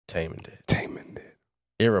Taming Dead. Taming Dead.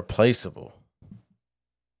 Irreplaceable.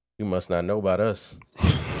 You must not know about us.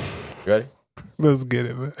 You ready? Let's get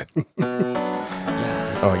it, man.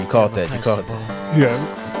 Oh, you caught that. You caught that.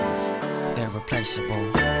 Yes.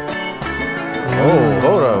 Irreplaceable. Oh,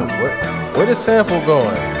 hold on. Where the sample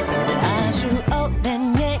going?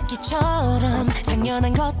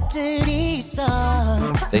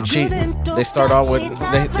 They cheat. They start off with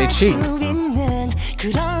they cheat.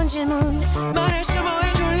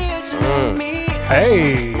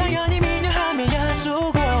 Hey.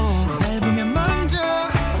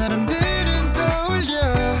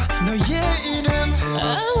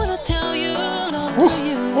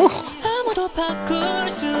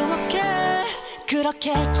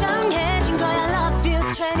 그렇게 정해진 거야 love you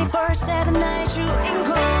 24/7 나의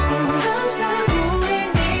주인공 항상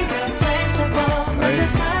우린 irreplaceable 내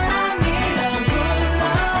사랑이란 불러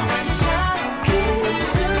아주 작은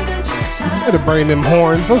순간조차 Better bring them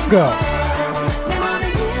horns. Let's go.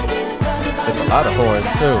 It's a lot of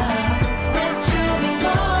horns too.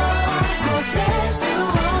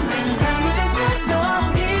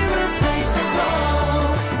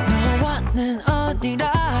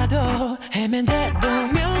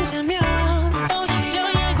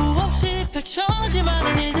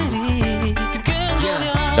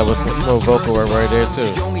 That was some smooth vocal work right there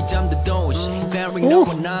too.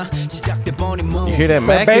 You hear that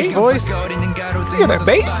Mac's voice? You hear that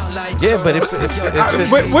bass? Yeah, but if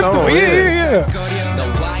yeah.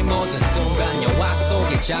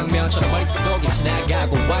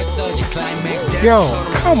 Yo,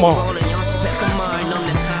 come on.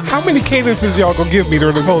 How many cadences y'all gonna give me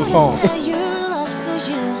during this whole song?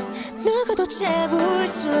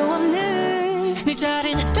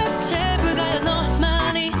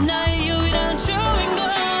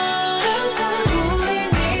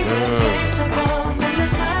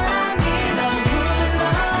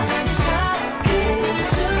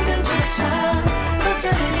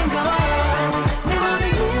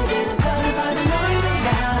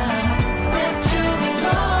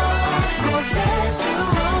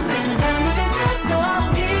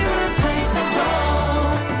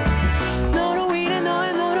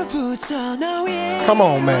 Come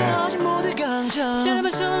on, man.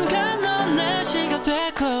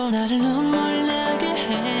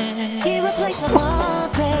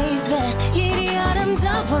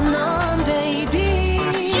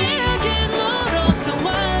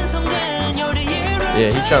 Yeah,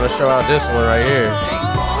 he trying to show out this one right here.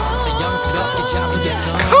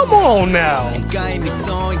 Come on now.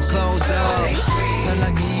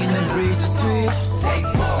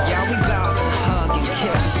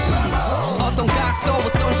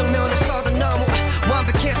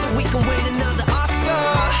 We can win another Oscar.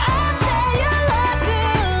 I'll tell you love you,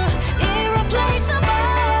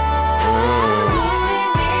 irreplaceable.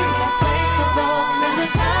 Irreplaceable. 내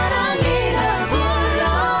사랑이라 불러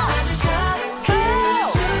아주 작은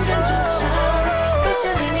순간조차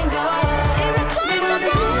빗자리는 걸.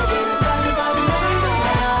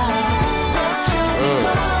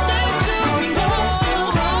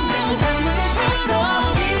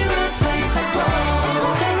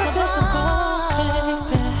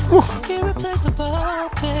 Irreplaceable.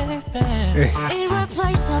 Hey.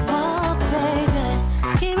 Irreplaceable, baby.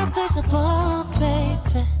 Irreplaceable,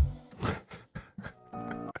 baby.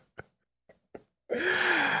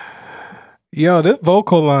 Yo, this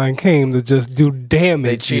vocal line came to just do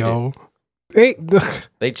damage, They cheated. yo.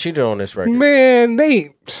 They cheated on this record. Man,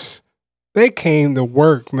 they came to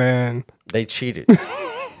work, man. They cheated.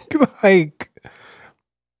 Like,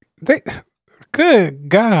 good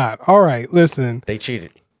God. All right, listen. They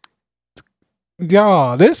cheated.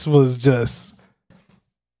 Y'all, this was just,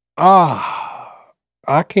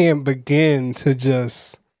 I can't begin to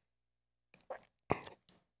just,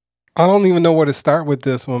 I don't even know where to start with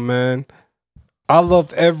this one, man. I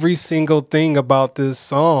loved every single thing about this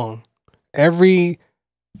song. Every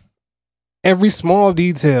small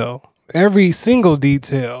detail, every single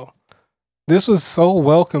detail. This was so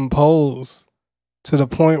well composed to the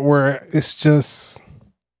point where it's just,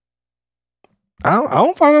 I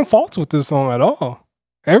don't find any faults with this song at all.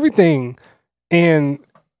 Everything and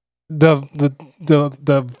the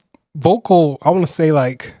vocal, I want to say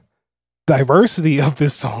like diversity of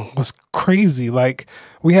this song was crazy. Like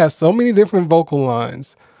we had so many different vocal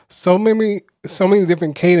lines, so many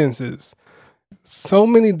different cadences, so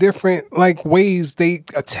many different like ways they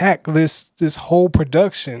attack this whole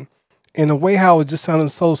production, and the way how it just sounded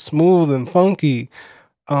so smooth and funky.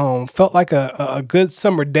 Felt like a good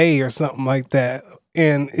summer day or something like that.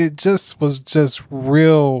 And it just was just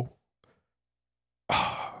real.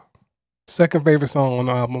 Second favorite song on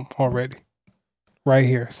the album already. right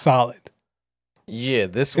here. Solid. Yeah,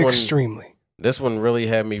 this Extremely. one really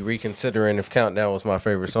had me reconsidering if Countdown was my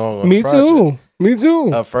favorite song on Me the project. too. Me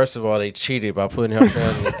too. First of all, they cheated by putting him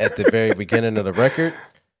down at the very beginning of the record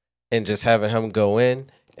and just having him go in.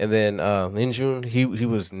 And then in June, he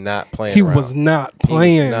was not playing. He around. was not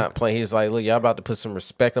playing. He was not playing. He's like, look, y'all about to put some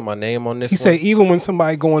respect on my name on this. He said, even when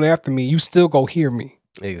somebody going after me, you still go hear me.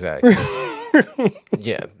 Exactly.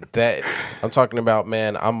 Yeah, that I'm talking about,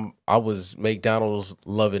 man. I was McDonald's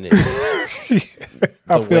loving it.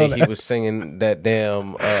 The way he was singing that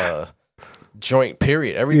damn joint.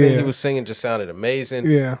 Period. Everything he was singing just sounded amazing.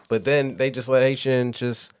 Yeah. But then they just let Haitian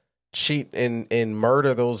just cheat and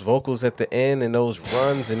murder those vocals at the end and those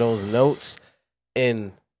runs and those notes.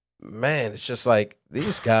 And man, it's just like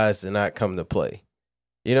these guys did not come to play.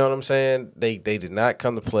 You know what I'm saying? They did not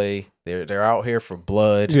come to play. They're out here for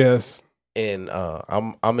blood. Yes. And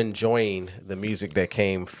I'm enjoying the music that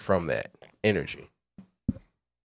came from that energy.